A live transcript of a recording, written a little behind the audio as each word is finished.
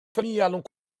fani yalon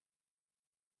ko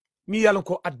mi yalon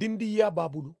ko adindi ya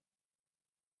babulu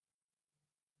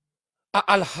a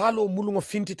alhalo mulungo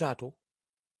fintitato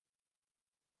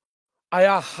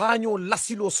aya hanyo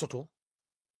lasilo soto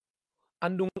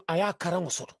andun aya karango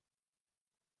soto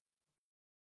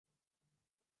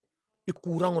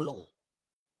ikurango long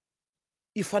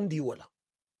ifandi wala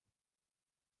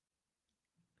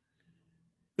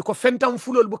iko fentam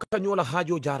fulol bu kanyola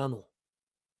hajo jarano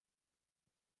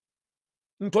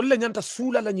ntolle nyanta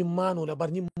sula la nyimano la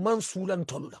bar nyimman sula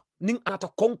ntolula nin ata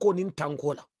konko nin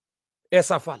tankola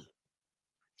esafal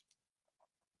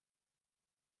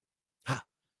ha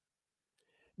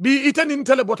bi itanin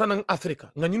tele botanan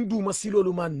afrika nganin duma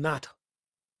silolu man nata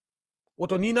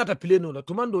woto ni nata pleno la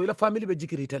tumando ila family be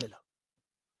jikiri tele la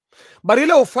bari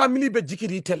la o family be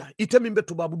jikiri tela ite min be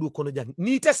tubabu du kono jang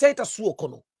ni te seta suo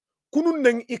kono kunun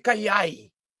neng ika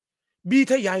yayi bi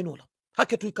ite yayi no la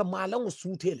haketu ika malango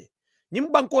sutele nyim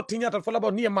banko tinyata fala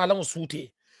ba ni malango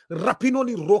sute rapino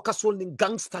ni roka sol ni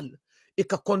gangstal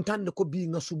ika kontan ko bi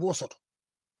nga subo soto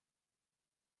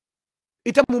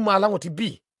ite mu malango ti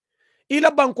bi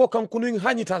ila banko kan kunun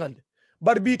hanyi talal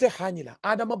bar bi ite hanyila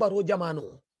adama baro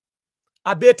jamano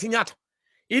abe tinyata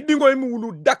idingo imi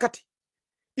wulu dakati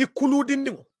ikulu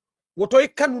dindingo woto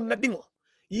ikanu na dingo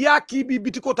ya kibi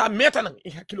bitiko ta meta nan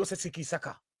hakilo se siki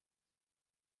saka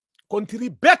kontiri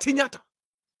beti nyata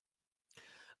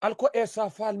alko esa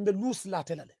fal mbe lus la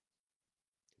telale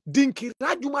dinki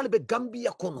rajumal be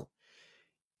gambia kono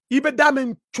ibe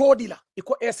damen chodila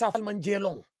iko esa fal man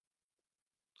jelong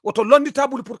woto londi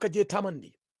tabul pour ka je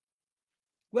tamandi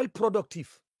well productive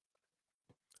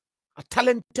a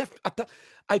talented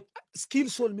a skill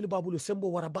soul mil babulu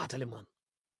sembo wara batale man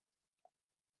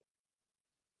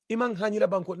imang hanyi la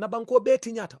banko na banko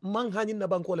beti nyata mang hanyi na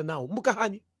banko la nawo muka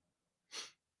hanyi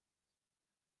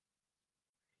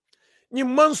ni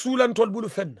man sulan tol bulu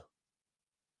fenna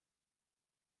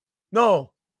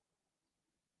no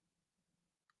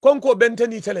konko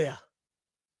benteni tele ya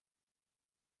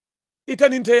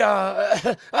itaninte ya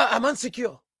aman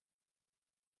secure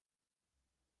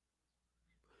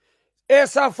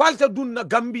esa falta dunna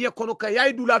gambia kono ka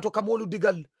yai dulato kamolu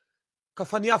digal ka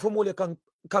fania fo mole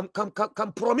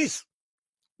kan promise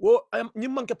wo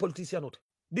nyimman ke politician not.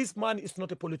 This man is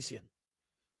not a politician.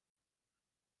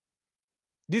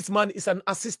 This man is an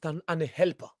assistant and a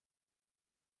helper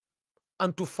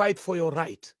and to fight for your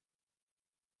right.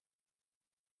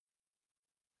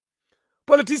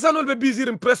 Politician will be busy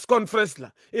in press conference la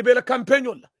ebe la campaign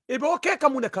la ebe okay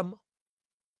kamune kam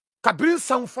kabrin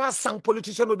sang fa sang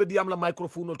politician will be diam la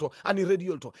microphone to ani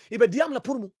radio to ebe diam la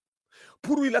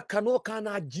pour ila kano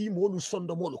kana ji molu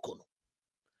sondo molu kono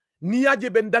niyaje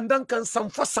ben dandan kan sang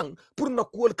fa sang pour na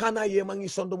kuol kana ye mangi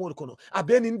sondo molu kono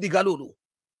abeni ndigalolo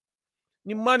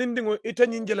ni mani ndingo ite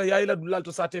nyinjela yaila dulal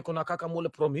to sate kono kaka mole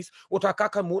promise ota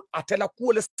kaka mo atela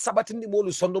kuole sabati ndi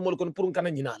molu sondo molu kono pour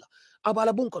kana nyinala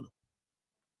abala bun kono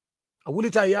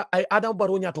awulita ya ay adam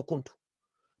baro nyato kontu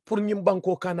pour nyim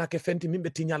banko kana ke fenti mimbe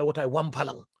tinyala wota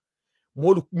wampalang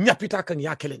molu nyapita kan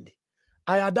ya kelende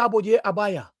aya dabo je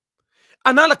abaya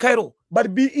anala kairo bar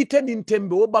bi ite nin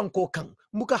tembe wo banko kan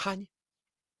muka hani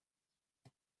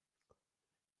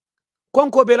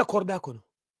konko bela korda kono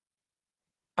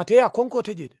ate ya konko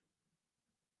teje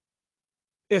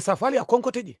e safali ya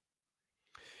konko teje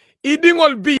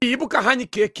idingol bi ibuka hani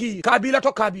keki kabila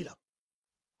to kabila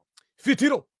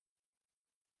fitiro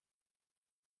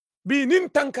bi nin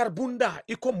tankar bunda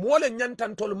iko mole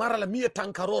nyantan tol marala miye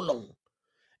tankarolong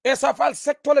esafal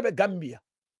sektole be gambia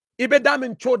ibe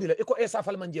damen chodila iko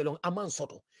esafal manjelong aman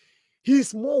soto. He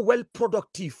is more well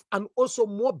productive and also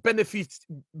more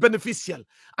beneficial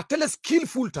atele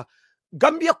skillful ta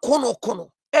gambia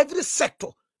kono every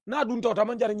sector na dun tota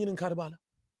manjara nyinin karbala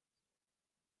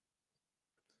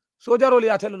sojarol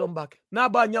ya tele lombake na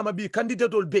ba nyama bi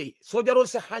candidate ol be sojarol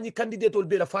se hani candidate ol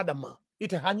be la fadama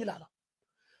ite hani lala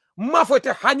ma fo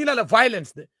ite hani lala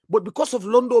violence de but because of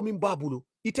londo min babulo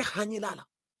ite hani lala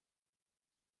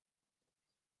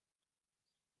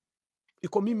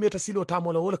iko min meta silo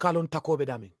tamola wala kalon takobe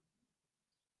damin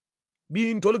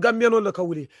bi ntol gambiano la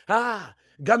kawuli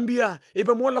gambia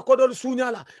ibe mo la kodol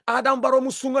sunyala adam baro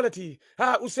mu sungalati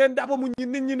usen dabo mu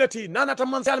nyinati nana tam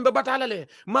man salbe batalale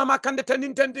mama kande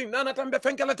tanin tentin nana tam be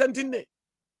fenkala tentinne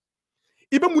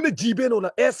ibe mu ne jibeno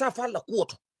la esa falla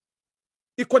kuoto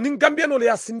iko nin gambiano la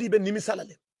ya sindi be nimi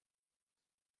salale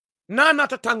nana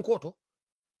ta tankoto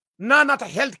nana ta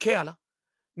health care la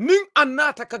nin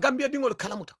annata ka gambia dingol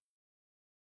kalamuta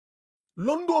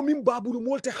londo min babulu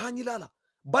molte hanyilala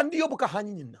bandiyo buka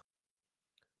hanyi nyinna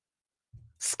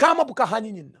skama buka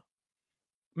hanyi nyinna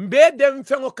mbe dem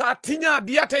fengo ka tinya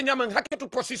biate nyaman haketu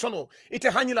position ite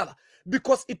hanyilala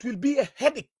because it will be a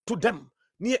headache to them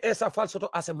ni esa falsoto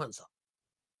as a mansa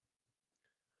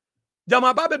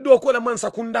jama babe do ko la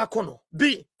mansa kunda kono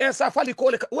bi esa fali ko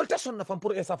le wolta sonna fam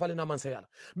pour esa fali na mansa yala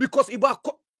because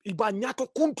iba nyato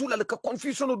kuntula le ka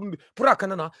confusion dundi pura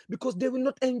kanana because they will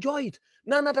not enjoy it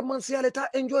nana ta mansa yala ta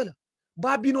enjoy la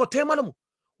babi no temalamu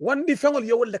wandi fengol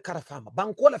ye wolle karafama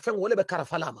banko la fengol le be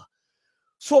karafalama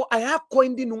so aya ko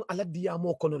indi nun ala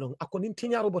diyamo kono lon akoni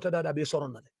tinyaro bota dada be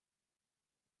soronna le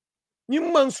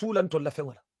nyim man sulan to la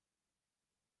fengola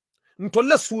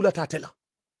ntolla sula tatela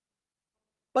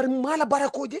bar mala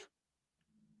barakoje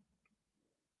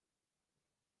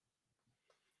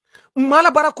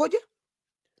mala barakoje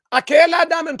akela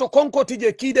damen to konko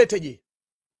tije kide teje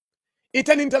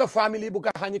itanin tala family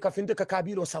buka hanyi ka finte ka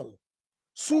kabilo sawu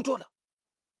sutola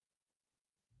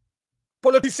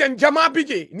politicien jama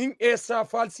bije nin esa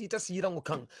falsi ta sirango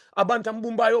kan abanta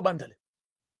mbumbayo bandale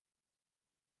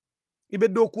ibe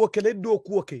do kuo kele do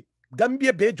kuo ke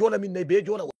gambia be jola min ne be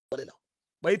jola wala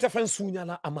ba ita fan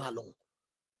sunyala amalon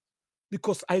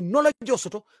because I knowledge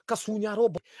soto ka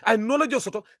sunyaro I knowledge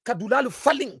soto ka dulalu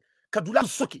falling ka dulalu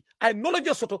soki I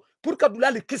knowledge soto pour ka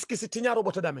dulalu kiskisi tinyaro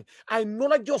bota dame I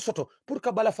knowledge soto pour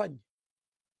ka bala fany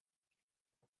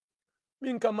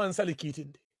min ka man sali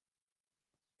kitinde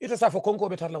ita safo konko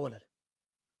be tarla wala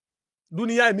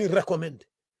duniya mi recommend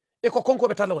e ko konko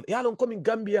be tarla wala yalon ko min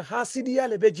gambia hasidi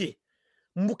yale beje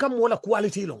mbukam wala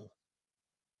quality long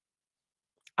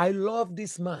I love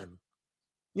this man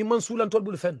ni man sulan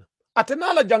tolbul fen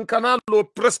atenala jankana lo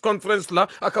press conference la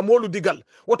akamolu digal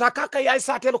wota kaka yai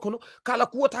satelo kono kala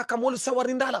kuwa takamolu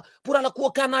sawarindala pura la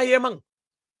kuwa kana yemang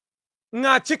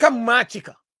nga chika ma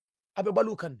chika abe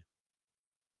balukan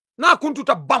na kuntu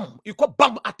ta bam iko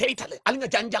bam ateitale alinga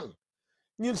janjang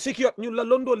nyun sikio nyun la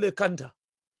londo le kanta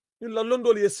nyun la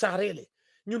londo le sarele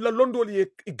nyun la londo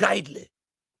le guide le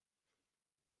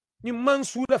nyun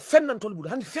mansula fennan tolbul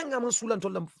han fenga mansula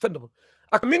tolam fendabo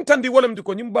ak min tandi wolem di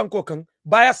ko nyim banko kan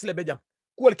bias le bejam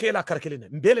kuwal kela karkelene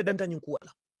mbele danta nyin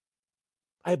kuwala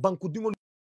ay banku dingol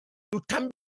tam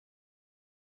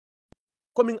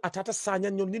komin atata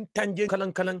sanyan nyon nin tanje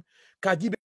kalan kalan ka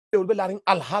jibe be larin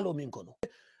alhalo min kono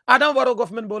adam waro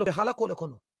government bolo halako le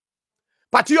kono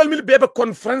patiyol mil bebe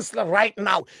conference la right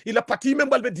now ila pati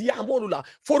membal be diamolu la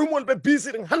forumol be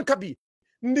busy hankabi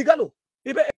ndigalo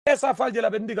ibe esa faljela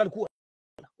be ndigal kuwala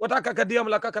wata ka diam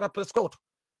la ka press court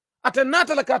ate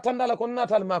nata la katanda la kon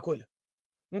nata la makole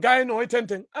ngai no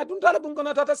itenten adun tala bungo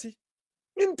nata si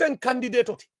inten candidate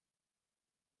oti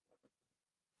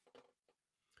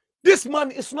this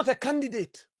man is not a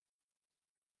candidate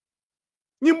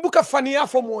nyimbuka fania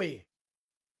fo moye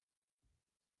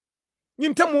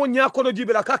nyinte mo nya kono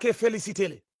jibela ka ke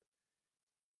felicitele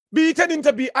bi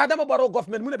itedinta bi adama baro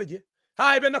government mune beje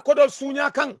ha be na kodol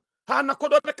sunya kan ha na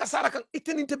kodol be kasara kan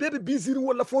itedinta bebe biziri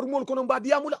wala formol kono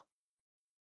mbadi amula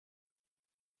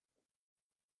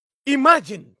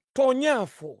imagine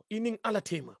tonyafo inin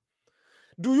alatema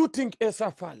do you think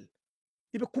esafal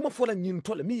ibe kuma fola nyin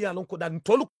tola mi yalon ko dan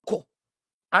tolu ko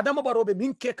adama barobe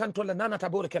min ke kan tola nana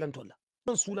tabore kelan tola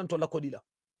man sulan tola kodila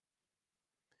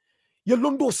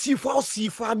yelondo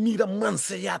sifa mira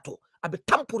manse yato abe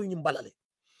tampori nyimbalale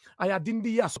aya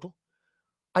dindi yaso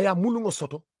aya mulungo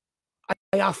soto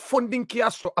aya funding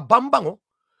kiaso abambango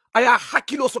aya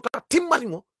hakilo soto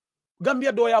timmaringo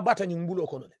gambia do ya bata nyimbulo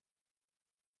kono le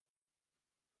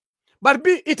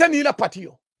barbi itani la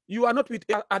patio you are not with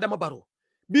Adama Barrow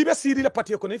bibe siri la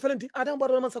patio kono ifalenti Adama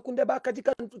Barrow man sakunde ba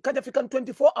kaja fikan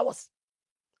 24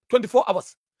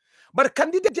 hours bar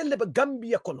candidate jelle be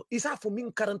Gambia kono isa fo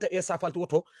min karanta esa falti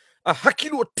woto a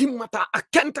hakilo timmata a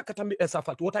kenta katambi esa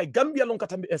falti wota Gambia lon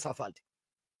katambi esa falti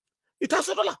ita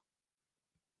soto la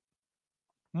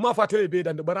ma fatele be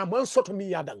dande bara man soto mi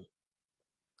yadan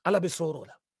ala be soro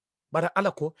la bara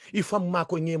ala ko ifam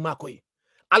mako nge mako yi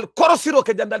al korosiro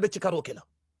ke jandal be cikaro ke la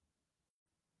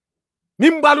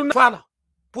nimbalu na fala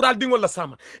pour al dingol la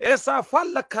sama esa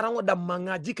falla karango dam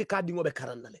manga jike ka dingo be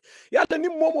karannale yalla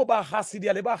nim momo ba hasidi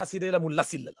ale ba hasidi la mul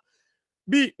lasil la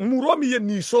bi muromi yen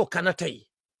ni so kanatay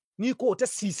ni ko te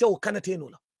sise o kanate no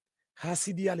la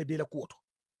hasidi ale be la koto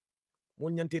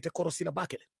mon nyante te korosila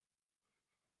bakele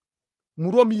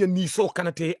muromi yen ni so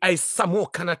kanate ay samo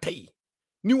kanatay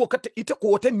ni wakati ite ko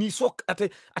wote ni so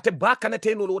ate ba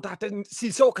kanate no wota ate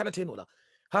sise o kanate no la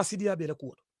hasidi ya be la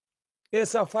koto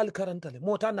esa fal karantale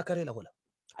mota na karela wala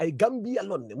ay Gambia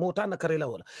lonne mota na karela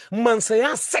wala mansa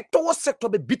ya sector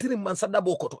be bitiri mansa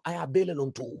dabo koto aya bele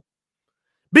lon to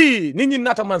bi nini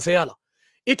nata mansa yala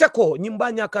ite ko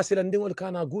nyimbanya kasila ndingol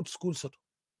kana good school soto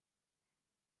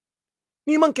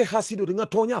ni manke hasido nga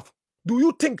tonyaf Do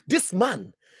you think this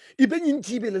man ibe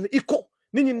nyintibe iko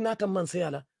nini nata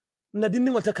mansayala na dinni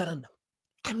wata karanda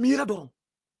amira doron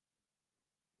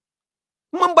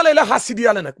mambala la hasidi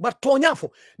yala nak bar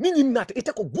tonyafo nini nata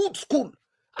ite ko good school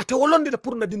ate wolonde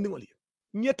pour na dinni wali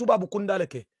nye tubabu kundale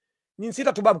ke nyin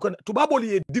sita tubabu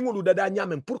li dingolu dada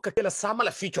nyamen pour ka kela sama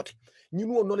la fichoti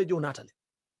nyinu o knowledge o natale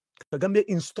ka gambe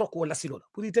instruct wala silola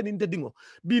pour ite ni dingo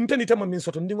bi inteni tema min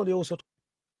soto ndingo yo soto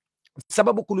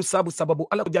sababu kulu sababu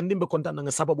ala ko jandimbe kontan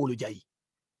nga sababu lu jayi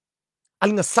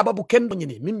al nga sababu kendo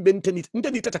nyini min benteni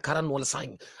ndeni tata karan wala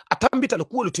sang atambita la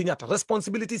kuolu tinyata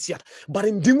responsibility siat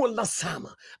bari ndingol la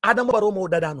sama adama baro mo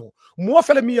dadano mo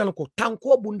fele mi yalko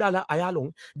tanko bundala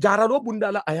ayalon jaralo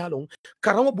bundala ayalon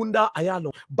karamo bunda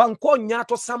ayalon banko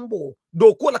nyato sambo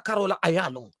do ko la karola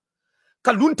ayalon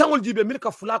kaluntangol jibe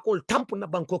milka fulakol tampu na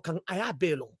banko kan aya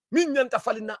belon min nyanta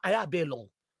falina aya belon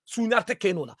sunyarte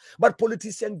kenola but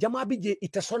politician jamabi je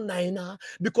ita sonnaina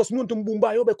because nun tum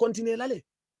bumba yobe continue lale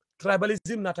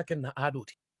tribalism nata kenna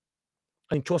adoti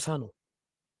an chosano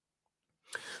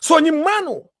so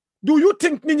nyimano do you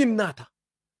think ninyi nata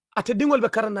ate dingol be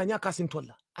karana nya kasin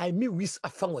tolla ay mi wis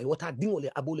afangwe wata dingol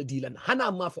e abole dilan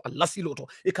hana mafo Allah siloto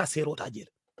e ka serota jele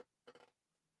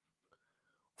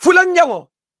fulan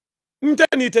nyango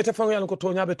nteni tete fango yan ko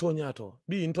tonya to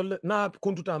bi ntolle na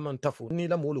kuntuta man tafu ni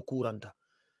la molo kuranta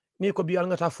ni ko biyal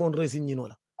ngata fundraising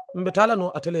nyinola mbetala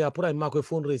no atele ya pura mako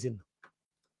fundraising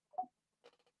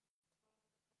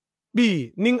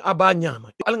bi ning aba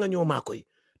nyama al nga nyoma koy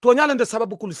to nyalande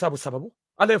sababu kul sababu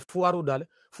ale fuwaru dale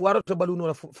fuwaru to baluno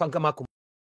la fanka mako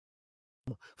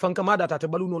fanka mada ta te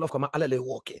baluno la kama alale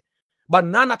woke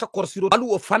banana ta korsiro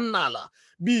balu o fannala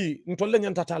bi ntolle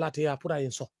nyanta talate ya pura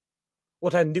yenso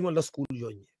wota ndingol la school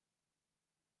yonyi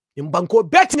imbanko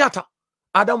bet nyata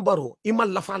Adam Baro imal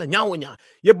la fala nyawonya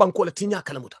ye banko la tinya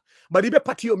kalamuta bari be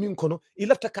patio min kono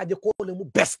ilafta kaje ko le mu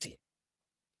besti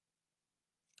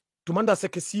tumanda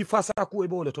seke si fasa ku e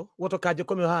bole to woto kaje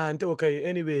ko ha nte okay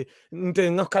anyway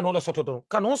nte ngakano la soto do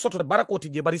kanon soto barakoti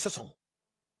je bari sason.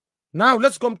 Now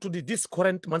let's come to this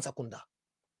current mansakunda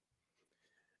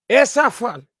esa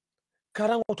fal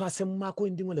karang to asemma ko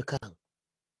ndingole karang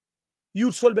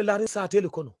youth solbe la sa tele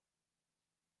kono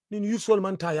nin youth sol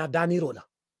man ta ya danirola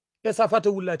esa fata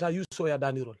wulla ta yuso ya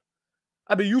danirol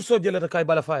abe yuso jelata kay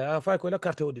bala faya fay ko la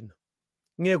carte odin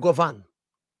nge govan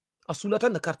asulata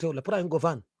na carte o la pra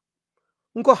govan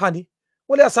nko hani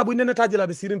wala sabu nene tajila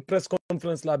be sirin press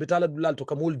conference la betala dulal to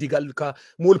kamol digal ka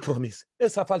mol promise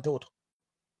esa falte auto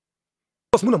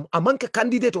because munam amanke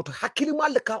candidate auto hakili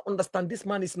mal ka understand this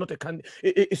man is not a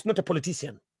it's not a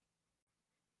politician.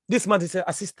 This man is an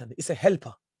assistant, is a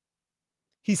helper,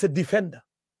 he's a defender.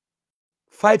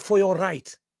 Fight for your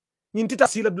right. Nyintita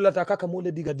sila dulata kaka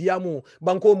mole diga diamo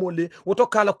banko mole woto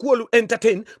kala kuolu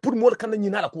entertain pour mole kana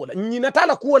nyina la kuola nyina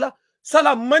tala kuola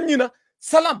salam manyina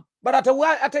salam barata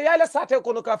wa ata yala sate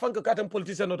kono ka fanka katam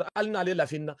politician no alna le la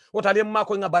finna wota le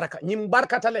mako nga baraka nyim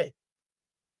baraka tale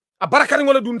a baraka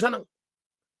ngola dun tanan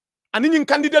ani nyin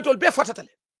candidate ol be fatatale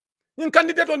nyin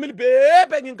candidate ol mil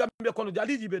be nyin gambe kono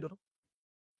jaliji be do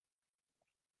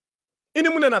ini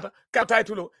munenata ka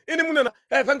taytulo ini munena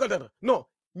fanko dara no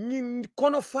nyin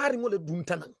kono fari ngole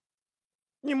duntanan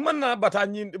nyin manna bata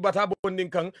nyin bata bondin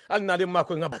kan alnade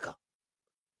mako ngabaka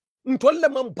ntolle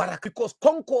man baraka because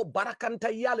konko barakanta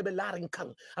yale be larin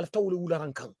kan ala tawle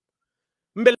wularan kan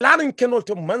mbe larin kenol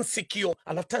to man sikio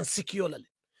ala tan sikio lale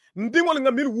ndingol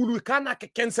ngamil wulu kana ke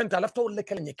kensenta ala tawle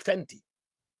kala nyek fenti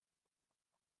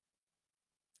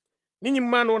nyin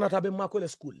man wona tabe mako le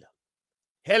school la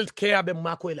health care be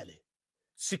mako lale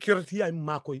security ay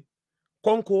mako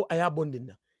konko aya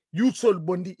bondina youthsol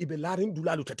bondi ibe larin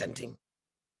dulalu tatanting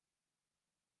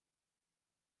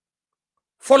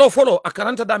follow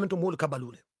akaranta daminto mol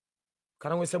kabalule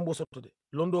karango sembo sotto de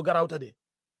londo garawta de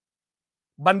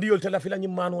bandiyol telafila nyi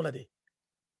mano la de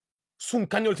sun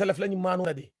kanyol telafila nyi mano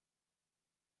la de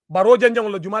baro janjang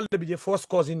lo jumal de bije first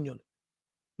cousin nyol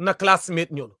na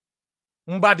classmate nyol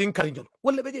mbadin kari nyol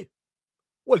wala beje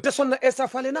wol te sonna esa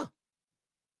falena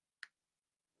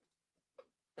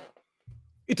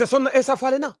ite sonna esa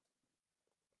falena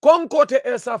konkote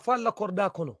esa falla korda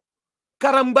kono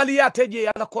karambaliya teje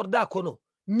ya la korda kono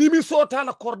nimisota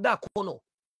la korda kono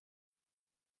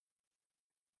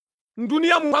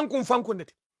dunia mu fankum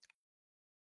neti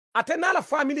atena la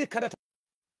family kadata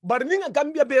barninga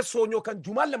Gambia be sonyo kan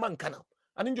jumalle man kana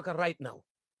anin kan right now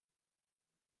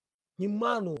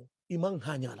nyimano iman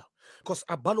hanyala cause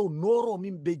abalo noro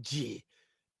min beje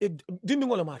dindi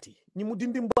ngola mati nyimu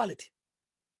dindi mbaleti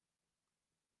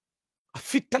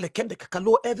afitale kende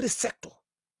kakalo every sector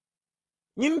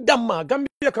nyin damma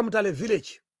Gambia kamtale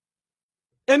village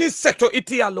any sector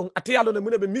ati along ne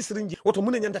mune be misrinji woto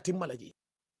mune nyanta timmalaji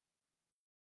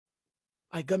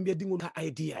ay Gambia dingol ta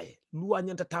idea e luwa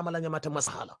nyanta tamala nyamata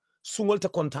masahala sungol ta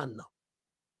kontanna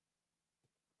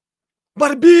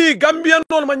barbi Gambia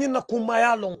non manyina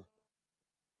kumaya long.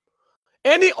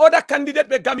 Any other candidate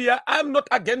be Gambia, I'm not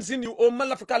against you. O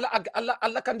malafika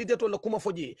alla candidate la kuma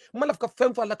foji. Malafika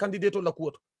femfa la candidate la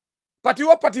kuoto. Parti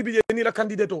o parti bi ni la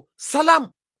candidate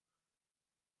salam.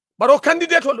 Baro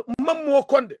candidate mammo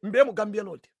konde mbemu Gambia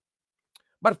nolti.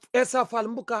 Bar esa fal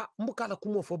mbuka la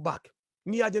kumo fo back.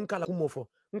 Ni ajen kala kumo fo.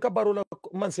 Nka baro la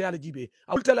manse jibe.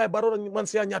 Awultala baro la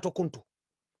manse nyato kuntu.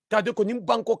 Tade ko nyim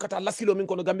banko kata lasilo min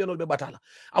kono Gambia nol be batala.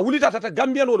 Awulita tata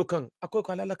Gambia nol kan akoy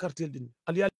ko ala cartel din.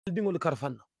 Ali dingol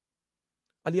karfanna.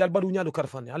 Ali baru nyalu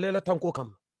karfanna. Ali la tanko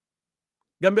kam.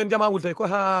 Gambian jama wultay ko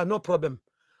ha no problem.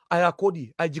 Aya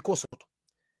kodi ay jiko soto.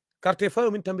 Carte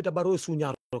fayo min tambita baro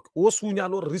sunyalo. O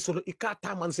sunyalo risolo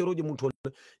ikata manseroje mun tol.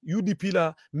 UDP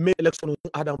la me election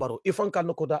Adam Baro. Ifan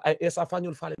kan ko da ay esa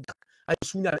fanyol fale dak. Ay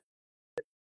sunyalo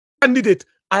candidate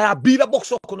aya bila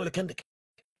boxo kono le kendeke.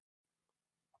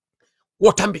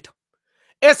 Wotambita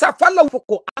esa falla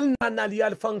foko anna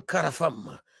liyal fan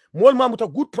karafam mol mamuta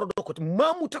good product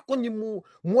mamuta ko nyimu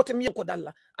mota mi ko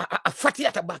dalla a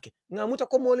fatiyata bake ngamuta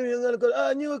ko mol ngal ko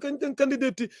nyi kan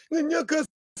candidate nyaka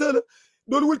sala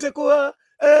dol wulte ko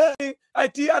ay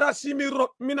TRC mi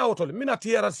mina otol mina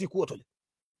TRC ko otol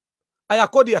aya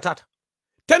kodi atata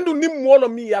tendu nim molo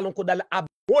mi yalon ko dalla a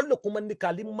bol ko mandi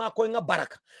kalim ma ko nga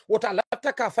baraka wota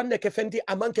latta ka fande ke fenti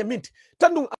amanke mint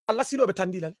tendu alla silo be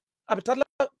tandilal abitala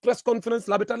press conference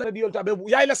la abitala radio tabe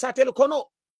yaay la satel kono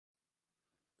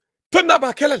tonna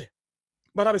ba kelale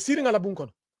barabe siri ngala bun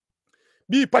kono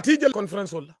bi parti jël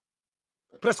conference wala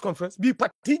press conference bi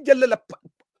parti jël la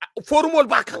forum wol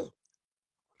bakan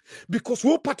because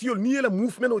wo parti yol ni la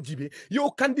movement o jibe yo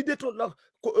candidate la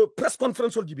press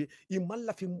conference wol jibe i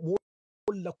malla fi mo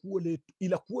la kuole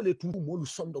ila kuole tu molu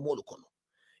sondo molu kono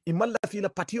i malla fi la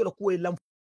parti yol ko lam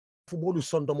fu molu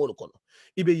sondo molu kono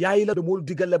ibe yaayila do molu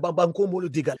digal le banko molu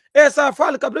digal esa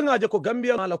fal kabringa je ko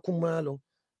Gambia mala kumalo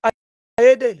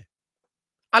ayedele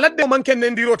aladde man ken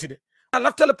ndiroti de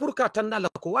alaftale pour ka tanala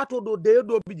ko wato do de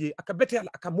do bije aka beti ala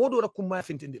aka modo ra kuma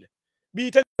fintindile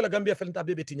bi tan la Gambia felta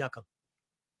bebe tinyaka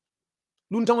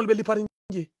luntangol be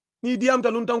liparinje ni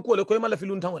diamta luntan ko le ko mala fi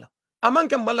luntan wala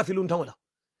amanke mala fi luntan wala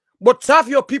but serve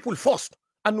your people first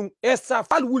and esa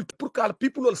fal will pour ka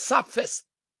people will serve first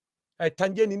ay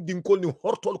tanjeni dinkol ni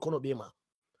hortol kono bema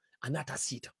anata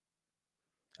sita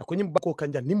akonyim bako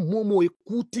kanja ni momo e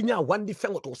kutinya wandi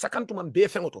fengoto sakantu man be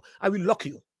fengoto I will lock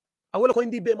you awole ko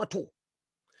indi be mato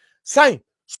sai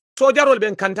sojarol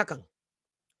ben kantakan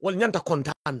wal nyanta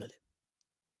kontanale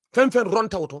fen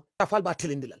ronta auto afal ba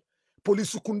telindilal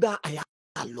police kunda aya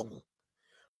long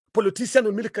politician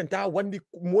on milkanta wandi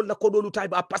molla ko dolu tay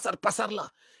ba pasar la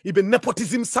ibe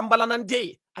nepotism sambala nan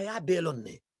de aya belon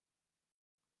ne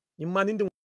immaninde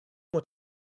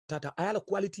tata ayala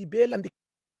quality be landi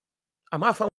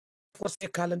ama fa force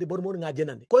kalande bor mo nga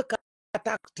jenande ko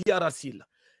attack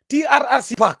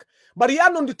TRRC park bari ya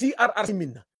non TRRC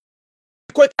minna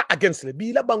ko against le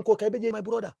bi la banko kay be je my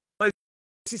brother my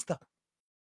sister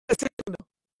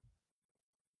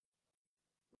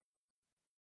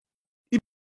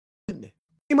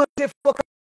ima te foka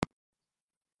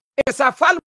esa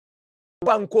fal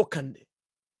banko kande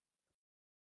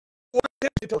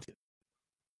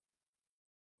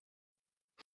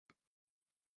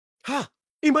ha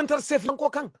imantar safe ko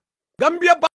kan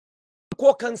Gambia ba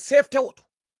ko kan safe tawto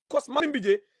kos man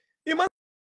bije iman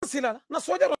silala na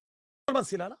soja man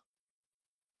silala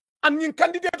an yin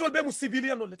candidate be mu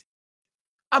civilian lati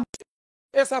am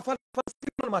esa fal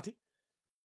mati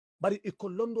bari iko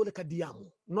londo le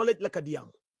kadiamu knowledge le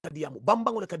kadiamu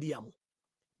bambango le kadiamu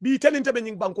bi teninte be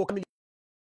nying banko kamil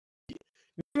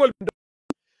ngol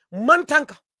man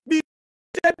tanka bi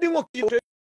tedingo ki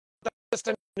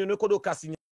no ko do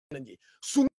kasi nanje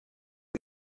sun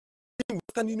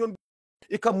union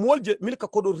e ka molje milka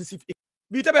ko do receive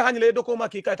bi tabe hanyle do ko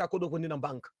maki kayta ko do ko nina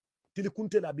bank tili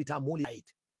kuntela bita moli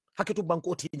ait haketu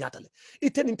banko ti nyatale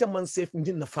iteninte man safe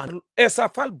ndin fan esa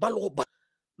fal baloba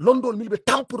London milbe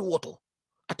tampur woto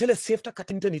atele safeta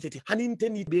katinteni tete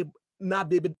haninteni be na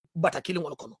bebe bata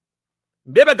kilingol kono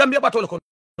bebe Gambia batol kono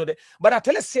de bara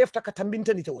atele safeta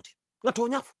katambinteni te wote ngato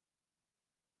nyaf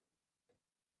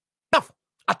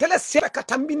atele safeta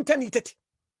katambinteni tete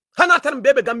hanatan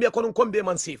bebe Gambia kono kombe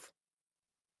man safe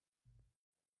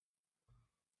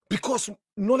because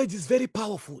knowledge is very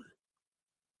powerful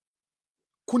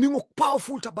kuningo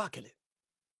powerful tabakele.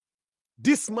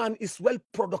 This man is well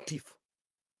productive.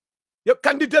 Your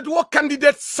candidate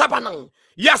sabanang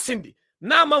yasindi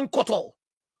na man koto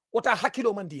wota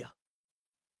hakilo mandia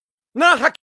na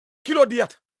hakilo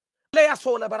diata le ya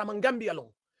so la barama Gambia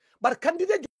long bar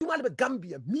candidate jumal be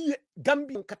Gambia mi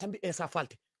Gambia katambi esa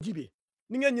falte jibe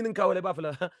ni ngeen ñin ka wala ba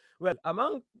fala well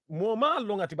amang moma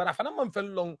longati bara fana man fel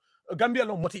long Gambia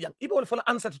long moti jang ibe wala fala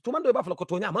ansati tumando ba fala ko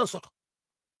tonya man soto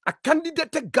a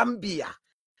candidate Gambia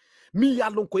mi ya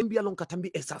long ko Gambia long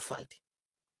katambi esa falte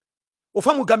o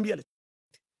famu Gambia le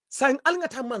sain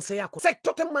alngata man sa yako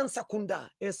sector te man sakunda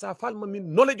esa falma min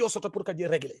knowledge o soto pour ka je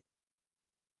régler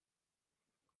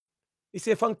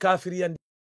ise fan kafiriyan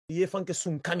ye fanke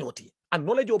sun kanyoti an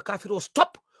knowledge o kafiro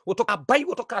stop woto ka bay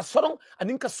woto ka soron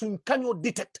anin ka sun kanyo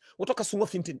detect woto ka sungo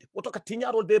fintinde woto ka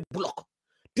tinyaro be block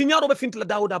tinyaro be fintila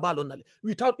dawda balon nale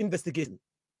without investigation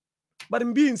bar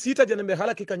mbi sita jene be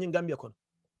halaki kanyin Gambia kon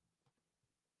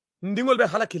ndingol be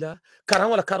halakila karan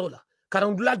wala karola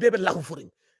karan dulal be lahu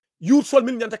furin youth sol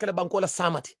min nyanta kala banko la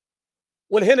samati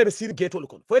wala hene be sir getol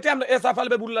kon fo etam esa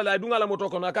falbe bulla la dunga la moto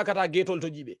kon akakata getol to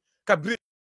jibe kabri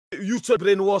youth so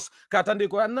brain was katande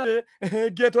ko anna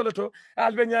getol to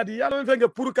albe nyaadi yalo fenge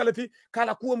pour kala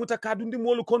kala ko muta kadundi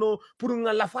mol kono pour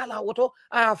ngala fala woto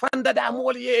a fanda da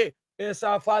mol ye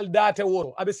esa fal date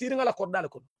woro abe sir ngala ko dal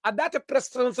kon a date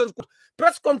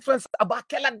press conference aba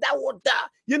kala dawoda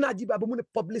yena jiba ba mun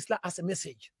publish la as a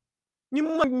message ñi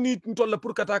man nit tolla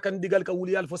pour kata kan digal ka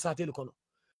wuli yal fo satel kono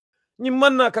ñi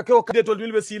man na ka ko kadetol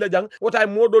milbe sila jang wota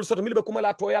modol soto milbe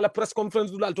kumala to yala press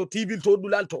conference dulal to tv to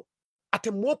dulal to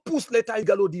ate mo pousse leta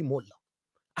igalo di molla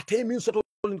ate min soto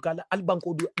kala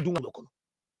albanko dunga kono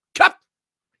kap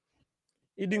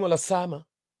idingo la sama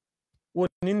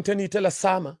wonin tani tela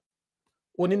sama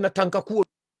wonin na tanka ku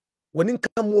wonin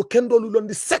kam mo kendo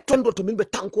lulondi sectondo to milbe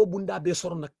tanko bunda be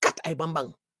sorona kat ay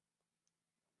bambang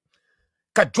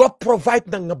ka job provide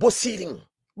na nga bosiring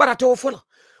barate o fola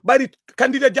bari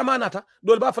candidate jamanata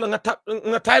dol ba fala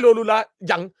nga taylolu la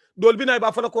jang dol binay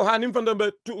ba fala ko hanim fanda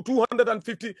be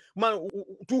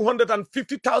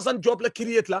 250,000 job la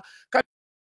create la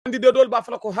candidate dol ba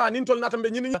fala ko hanin tol nata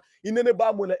be nyini inene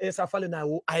ba mo la esa fala na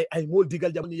wo ay mol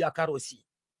digal jamni yakar aussi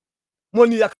mol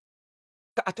ni yak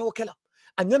atawo kala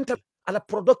anyanta ala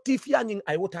productive yanin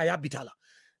ay wota ya bitala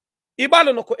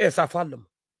ibalo noko esa falum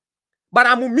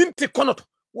bara mu minti konoto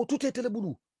wo tute tele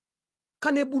bulu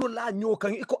kane bulu la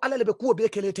nyokan iko alale be ko be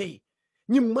kelete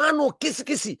ni mano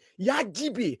kisi ya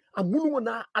jibe amunu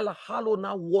na ala halo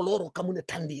na woloro kamune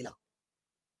tandila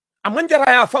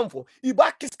amanjara ya famfo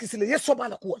iba kisi le yeso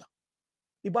bala kuwala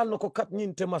ibal no ko kat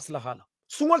nyinte maslahala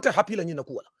sungolte hapila nyina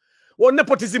kuwala wo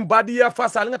nepotism badi ya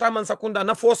fasa ngata man sakunda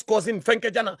na force cousin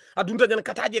fenke jana adunta jana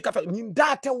kataje kafa ni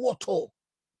date woto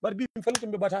bar bi falto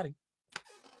be batari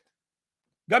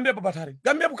Gambia babatari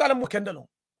Gambia bukala mo kendalo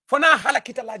fona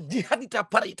halakita la jihadita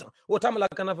parita o tamala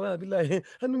kana fa billahi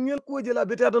anu ngel ko jela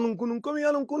bete adan kunun comme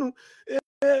yalon kunu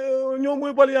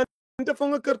ñomoy bal ya nte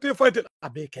fonga carte faytel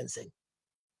abe kensen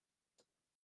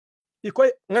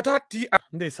ikoy ngata ti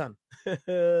ndeysaan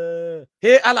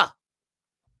he ala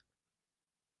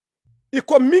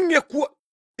iko minge ko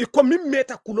iko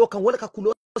mimmeta kulo kan wala ka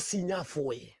kulo sinya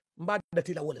foye mbada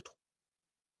tila wala to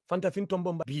fanta fin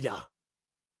tombo bida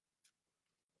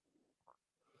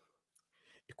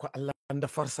ko Allah anda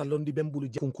farsa londi bembulu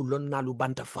jekunku lonnalu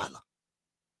banta fala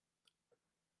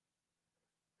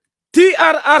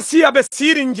TRRC abe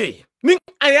sirinje nin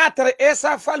ayatare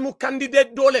esa falmu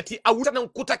candidate doleti awuta nan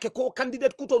kutake ko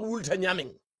candidate kutol wulta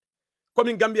nyamen ko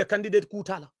min Gambia candidate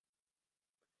kutala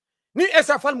ni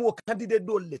esa falmu candidate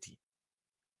doleti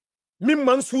min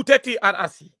man suteti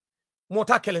TRRC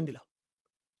mota kelendila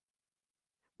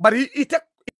bari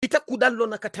ite kudallo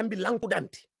na katambi lanku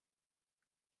danti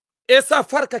esa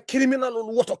farka criminal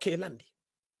woto ke landi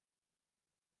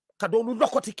kadolu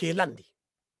lokoti ke landi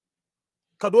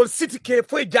kadol city ke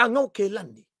foy jangaw ke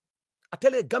landi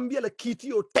atele Gambia la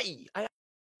kitiyo tay ay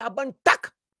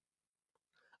abantak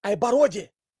ay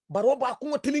baroje baroba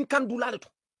ko tilin kan dulaleto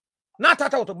na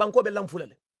tata to banko be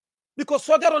lamfulale because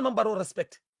sojarol man baro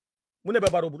respect mune be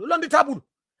baro bulu londi tabulu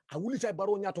a wulita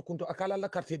baro nyato kunto akala la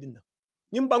carte dinna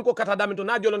nyim banko kata damento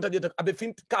na jolonta jeta abe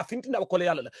fintina ko le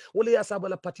yalla wala ya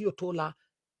sabala patio tola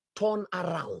turn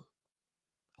around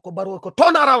ko baro ko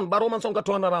turn around baro man son ka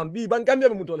turn around bi ban Gambia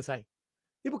be mutole sai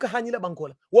ibuka hanyila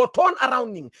bankola wo turn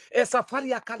around ning e safari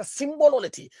ya kala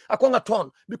symbololity akonga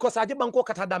turn because aje banko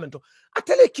kata damento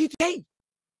atele kiti hey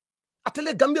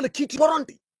atele Gambia le kiti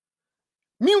boronti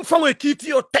min fango e kiti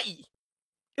yo tay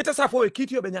ita safo e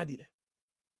kiti yo be nyadile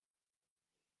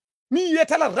mi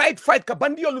yetala right fight ka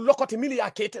bandiyo lu lokoti mili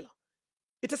ya ketela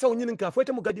ita sa wonyinin ka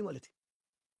foite mu gadi walati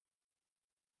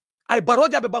ay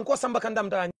baroja be banko samba kandam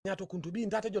da nyato kuntu bi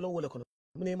ndata jolo wala kono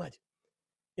mune maji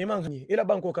iman hani ila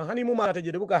banko kan hani mu mala ta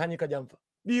jede buka hani ka jamfa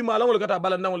bi malan wol kata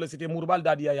balan nan wol site murbal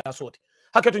dadi ya soti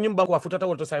haketo nyim banko futata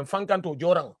wol to say fankanto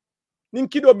joran nin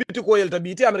kido biti ko yelta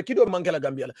biti amre kido mankela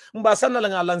gambia la mba sanna la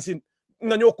ngalansin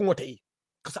nga nyoku ngote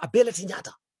kasa abele ti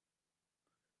nyata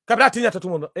kabra ti nyata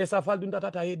tumono e sa fal dun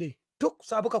tata yede tok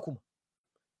sa buka kuma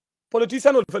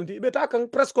politicien ol fanti ibe ta kan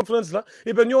press conference la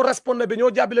ibe ñoo responde be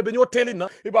ñoo jabile be ñoo telina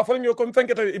ibe fa ñoo ko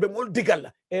fenketa ibe mol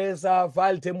digalla e sa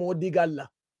falte mo digalla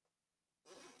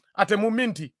ate mu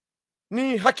minti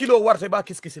ni hakilo warte ba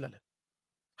kiskisila le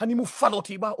hani mu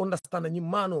faloti ba understand ni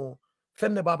mano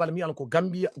fenne babal mi ko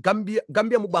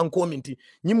Gambia mu banko minti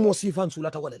ni mo sifan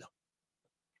sulata walela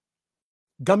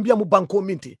Gambia mu banko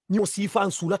minti ni mo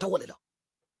sifan sulata walela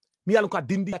mi ko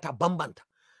dindi ata bambanta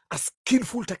a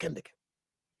skillful takendeke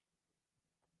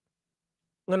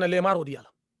ngana le maro di yala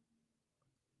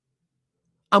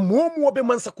amomo be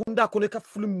man sakunda ko ne ka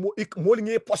film mo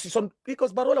li position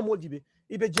because barola mo jibe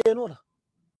ibe jeno la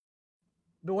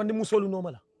be wandi musolu no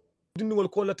mala dindi ngol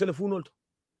ko la telephone ol to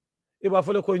e ba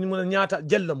fele ko ñu ñaata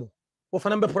jellamo o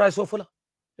fanambe price o fala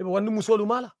e be wandi musolu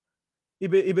mala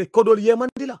ibe kodol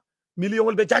yemandi la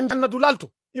million be janjanna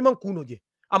dulalto iman kuno je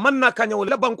amanna kanya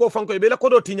wala banko fanko ibe la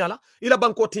kodo tinyala ila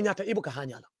banko tinyata ibuka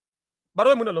hanyala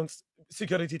baro mun long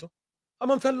security to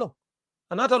amam fello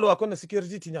anata lo akon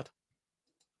security tinyata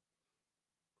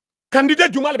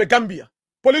candidate jumal be Gambia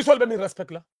police wol be mi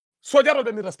respect la soldier wol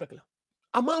be mi respect la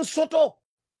aman soto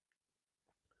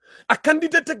a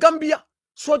candidate Gambia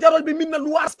soldier wol be minna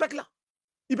lu respect la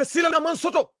ibe sila aman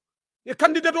soto e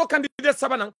candidate o candidate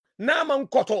sabanan na man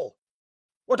koto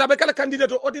o tabe kala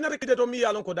candidate ordinary candidate mi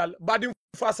yalon ko dal badim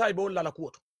fasa ibe wol la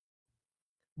ko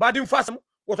badim fasa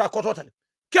o ta koto tal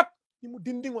kep ni mu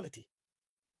dinding wolati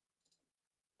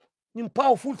ni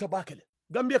powerful tabakele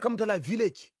Gambia kam to la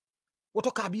village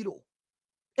woto kabilo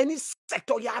any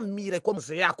sector ya mire comme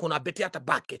se ya kona beti ata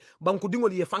bakke banku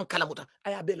dingol ye fan kala muta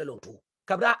aya bele lontu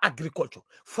kabra agriculture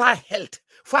for health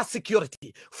for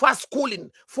security for schooling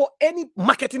for any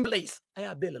marketing place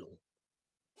aya bele lontu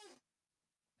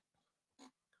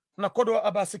na kodo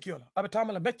aba secure aba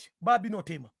tamala becc ba bino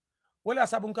tema wala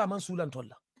sabun ka mansula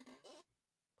ntolla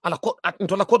ala ko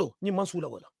ntolla kodo ni mansula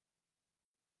wala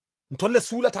ntolle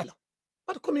sula tala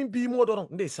bat komin bi modoron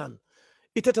ndesan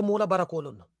itete mola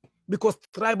barakolon because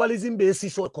tribalism be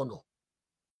siso kono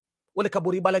wala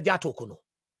kaburi bala jato kono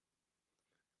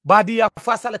badi ya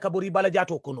fasala kaburi bala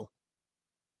jato kono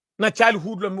na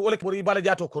childhood lo wala kaburi bala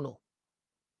jato kono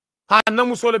ha na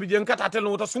musole bi jen kata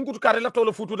telo ta sunkutu kare la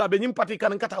tolo futu la be nyim pati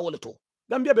kan kata wala to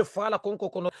Gambia be fala konko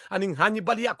kono anin hanyi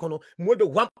bali ya kono molde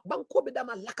wam banko be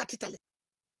dama lakati tale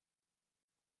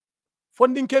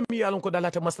fondin kemi yalon ko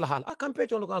dalata maslahal a kampe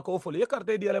to ko fole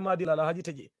yakarte di ala madi la haji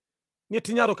teje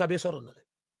ñetti ñaaro ka be soron le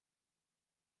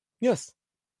yes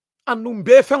annum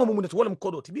be fengo mu munet wolam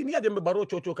kodoti bi mi yade be baro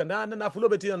chocho ka na fulo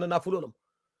be tina na fulo lom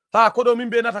ha kodo min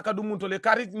be nata ka dum mun to le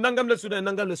kari nangam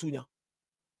le sunya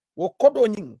wo kodo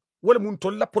nyin wala mun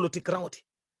to la politique rawti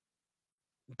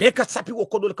be ka sapi wo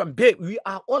kodo kam be we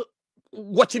are all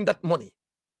watching that money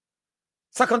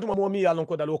sakantuma mo mi yalon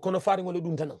ko dal wo kono fari ngol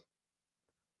dum tanan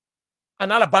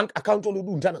anala bank account lo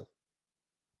dum tanan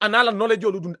anala knowledge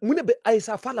lo dum mune be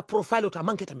aysa fala profile to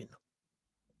manketa minna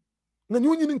nga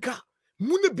nyonyi ninka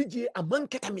mune bije a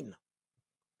manketa minna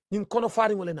nyin kono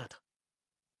fari ngole nata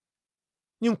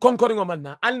nyin konkori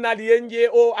ngomanna alna liyenje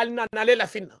o alna nalela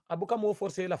finna abuka mo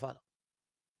forcer la fala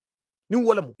nin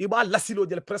wala mu iba lasilo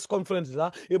jël press conference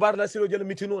la iba lasilo jël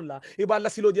meeting la iba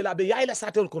lasilo jël abe yayla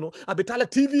satel kono abe tala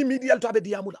TV media to abe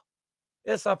diamula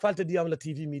esa falte diamula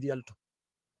TV media to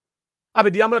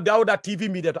abe diamula dawda TV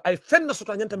media to ay fenna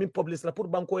sota nyanta min publish la pour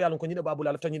banko yalon ko nyine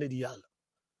babula la tanyine di yalla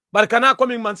barkana ko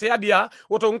min man se adia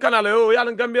woto nkana la yo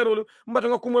yalla Gambia rolo mbato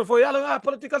nga kumol fo yalla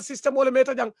political system wala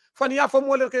meta jang fan ya fo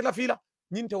mo le ke la fila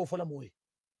nyinte wo fola moy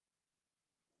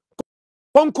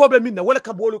konko be minna wala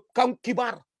ka bolu kan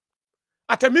kibar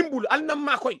ata mimbul alnam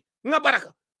ma koy nga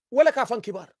baraka wala ka fan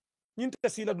kibar nyinte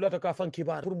sila dulata ka fan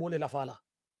kibar pour mo le la fala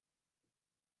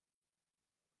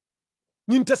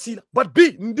nyinte sila but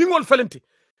bi ndingol falenti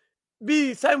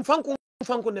bi sam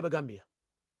fanko ne be Gambia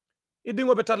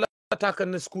idingo be tarla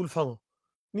attaque school fango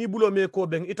ni bulo me ko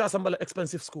ben ita sambala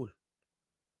expensive school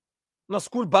na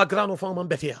school background of man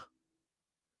betia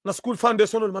na school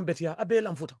foundation man betia abe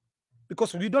lam futa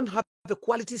because we don't have the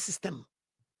quality system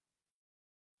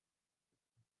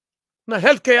na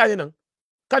healthcare yana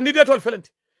candidate wal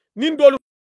felenti nin dolu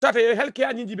tate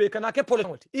healthcare nyi jibe kana ke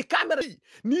politique i camera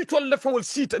ni tol le fawol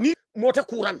sita ni mota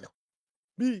courant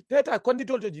bi teta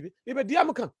candidate to jibe ibe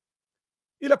diam kan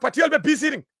ila patiol be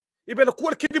bisiring ibe la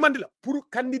kuwal kidimandila pour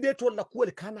candidate wala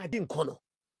kuwal kana din kono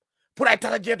pour ay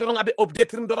tara je doron abe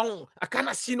update doron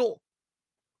akana sino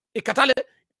e katale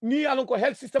ni alon ko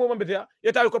health system mo betia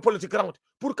eta ko politique round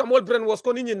pour que mol brain was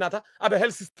ko ni nata abe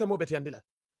health system mo betia ndila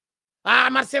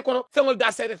marché kono fengol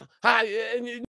da sere ha